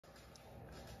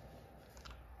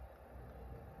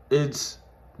It's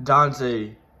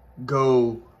Dante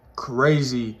Go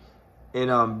Crazy, and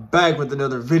I'm back with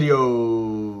another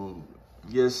video.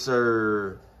 Yes,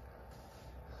 sir.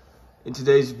 In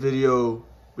today's video,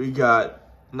 we got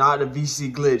not a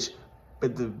VC glitch,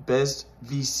 but the best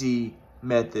VC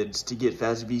methods to get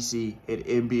fast VC in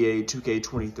NBA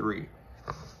 2K23.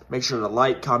 Make sure to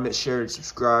like, comment, share, and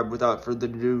subscribe. Without further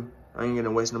ado, I ain't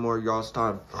gonna waste no more of y'all's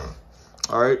time.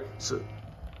 All right, so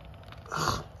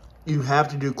you have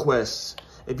to do quests.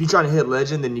 If you're trying to hit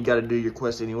legend, then you got to do your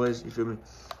quests anyways. You feel me?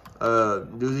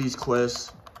 Do these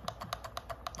quests.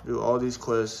 Do all these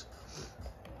quests.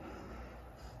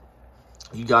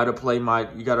 You gotta play my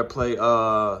career.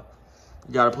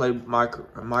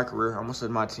 I almost said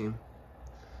my team.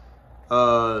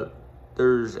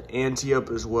 There's anti-up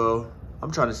as well.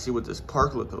 I'm trying to see what this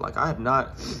park looking like. I have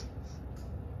not.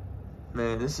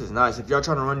 Man, this is nice. If y'all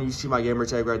trying to run, you see my gamer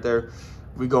tag right there.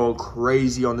 We going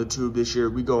crazy on the tube this year.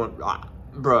 We going,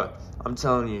 bruh, I'm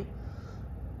telling you.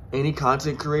 Any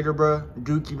content creator, bruh,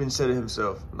 Duke even said it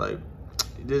himself. Like,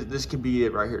 this could be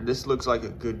it right here. This looks like a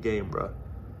good game, bruh.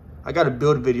 I got a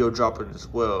build video dropping as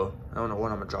well. I don't know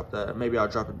when I'm gonna drop that. Maybe I'll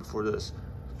drop it before this.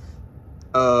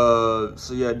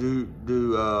 So yeah, you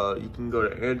can go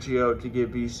to NTO to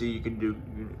get VC. You can do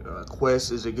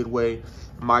Quest is a good way.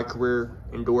 My career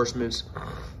endorsements,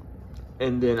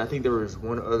 and then I think there was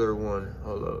one other one.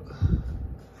 Hold up.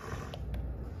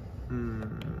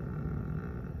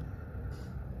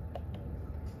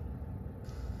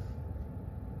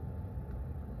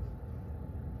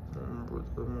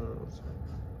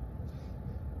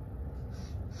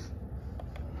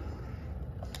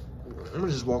 I'm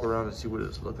gonna just walk around and see what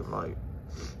it's looking like.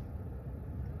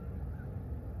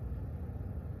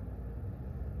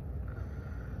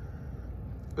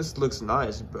 This looks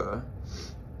nice, bro.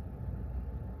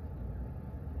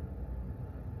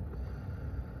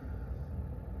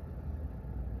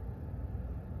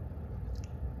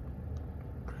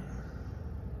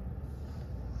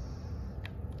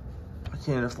 I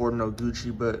can't afford no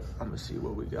Gucci, but I'm gonna see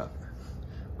what we got.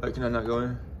 Wait, can I not go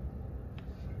in?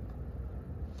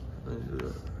 Let me do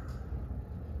that.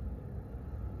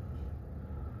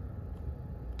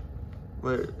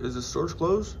 Wait, is the storage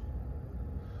closed?